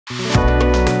In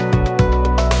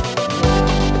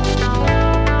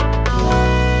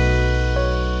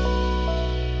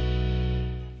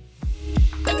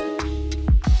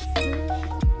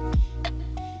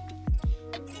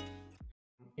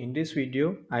this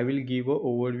video, I will give an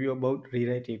overview about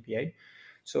Rewrite API.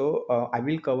 So I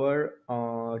will cover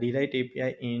Rewrite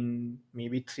API in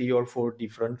maybe 3 or 4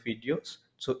 different videos.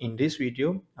 So in this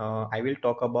video, I will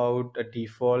talk about the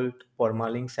default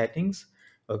permalink settings.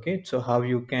 Okay, so how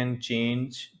you can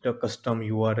change the custom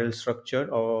URL structure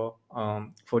or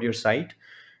for your site.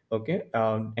 Okay,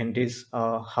 and this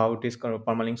how this kind of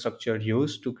permalink structure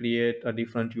used to create a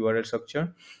different URL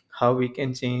structure, how we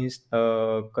can change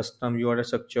custom URL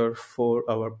structure for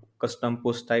our custom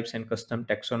post types and custom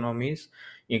taxonomies,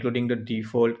 including the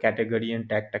default category and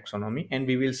tag taxonomy. And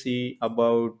we will see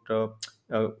about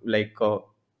like uh,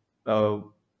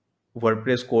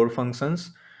 WordPress core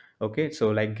functions. Okay, so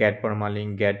like get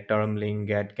permalink, get term link,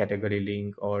 get category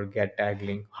link, or get tag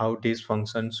link, how these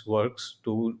functions works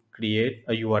to create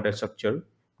a URL structure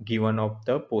given of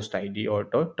the post ID or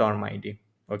the term ID.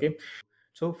 Okay,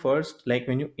 so first, like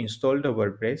when you install the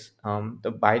WordPress,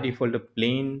 the by default the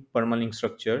plain permalink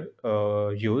structure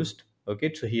used.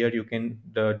 Okay, so here you can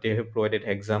they have provided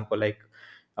example like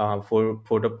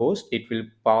for the post, it will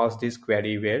pass this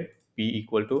query where p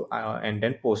equal to and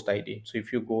then post ID. So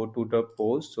if you go to the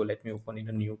post, so let me open in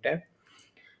a new tab.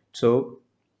 So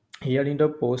here in the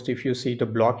post, if you see the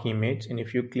block image and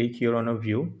if you click here on a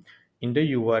view, in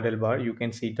the URL bar you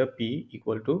can see the p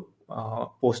equal to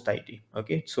post ID.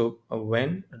 Okay, so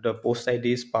when the post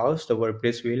ID is passed, the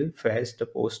WordPress will fetch the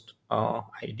post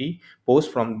ID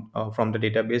post from the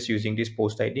database using this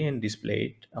post ID and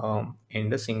display it in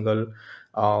the single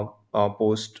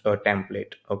post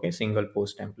template. Okay, single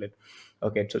post template.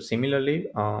 Okay, so similarly,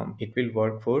 it will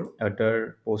work for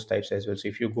other post types as well. So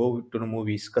if you go to the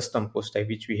movies custom post type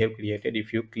which we have created,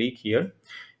 if you click here,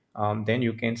 then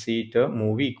you can see the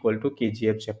movie equal to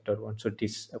KGF chapter 1. So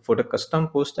this for the custom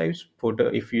post types, for the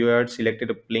if you are selected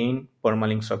a plain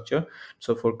permalink structure,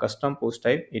 so for custom post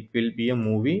type it will be a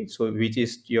movie, so which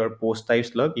is your post type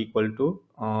slug equal to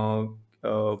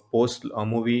post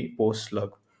movie post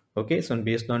slug. Okay, so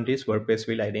based on this, WordPress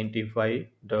will identify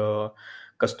the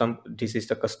custom, this is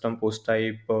the custom post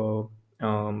type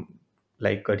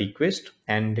like a request,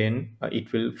 and then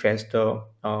it will fetch the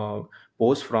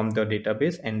post from the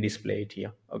database and display it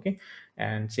here. Okay,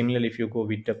 and similarly if you go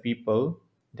with the people,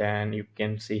 then you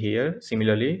can see here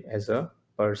similarly as a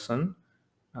person,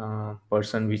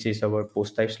 person which is our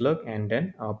post type slug, and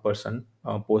then person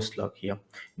post slug here.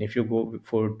 And if you go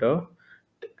for the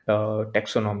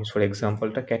taxonomies, for example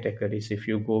the categories, if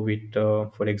you go with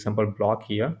for example block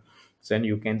here, then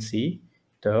you can see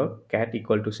the cat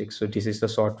equal to 6. So this is the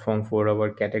short form for our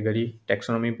category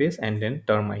taxonomy base and then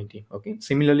term ID. Okay,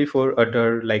 similarly for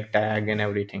other like tag and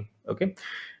everything. Okay,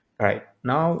 right,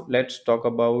 now let's talk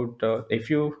about if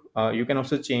you can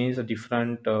also change a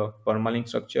different permalink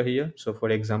structure here. So for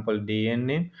example day and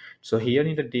name, so here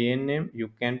in the day and name you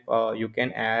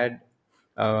can add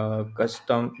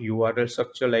custom URL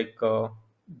structure like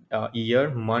year,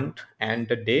 month, and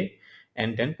the day,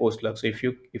 and then post log. So if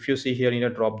you see here in the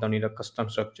drop down in the custom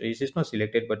structure, it is not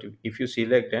selected, but if you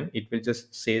select, then it will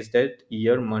just says that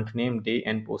year, month name, day,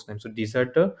 and post name. So these are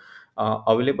the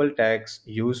available tags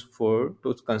used for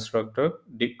to construct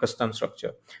the custom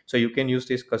structure. So you can use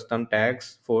these custom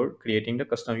tags for creating the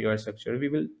custom URL structure. We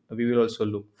will also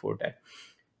look for that.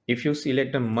 If you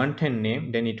select the month and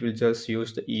name, then it will just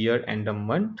use the year and the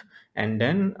month, and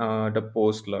then the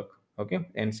post log. Okay,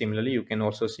 and similarly you can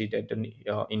also see that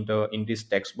in this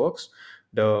text box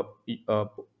the uh,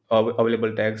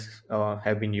 available tags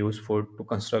have been used for to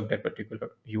construct that particular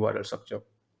URL structure.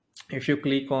 If you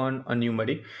click on a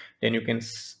numeric, then you can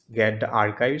get the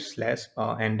archives slash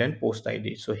and then post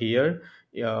ID. So here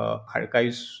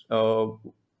archives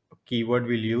keyword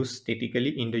will use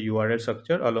statically in the URL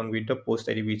structure along with the post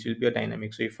ID, which will be a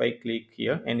dynamic. So if I click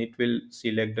here, and it will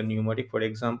select the numeric for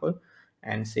example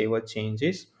and save a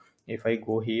changes. If I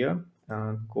go here,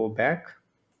 go back,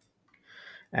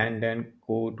 and then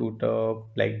go to the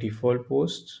like default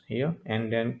posts here,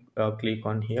 and then click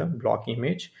on here block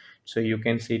image, so you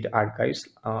can see the archives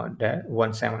there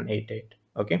 1788.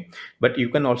 Okay, but you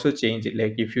can also change it,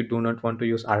 like if you do not want to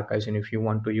use archives and if you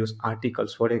want to use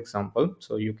articles for example,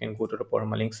 so you can go to the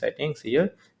permalink settings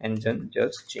here and then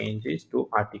just change it to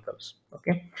articles.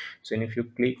 Okay, so if you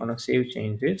click on a save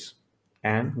changes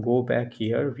and go back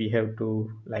here, we have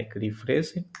to like refresh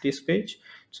this page.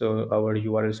 So our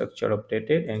URL structure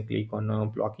updated, and click on a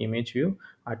block image view,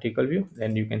 article view,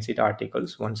 then you can see the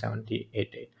articles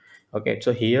 1788. Okay,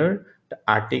 so here the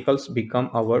articles become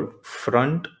our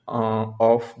front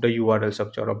of the URL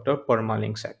structure of the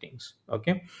permalink settings.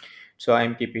 Okay, so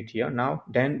I'm keep it here. Now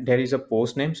then there is a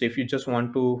post name. So if you just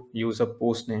want to use a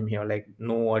post name here, like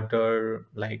no other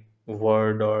like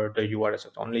word or the URL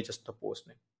structure, only just the post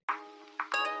name.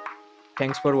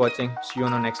 Thanks for watching. See you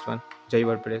on the next one. Jai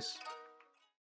WordPress.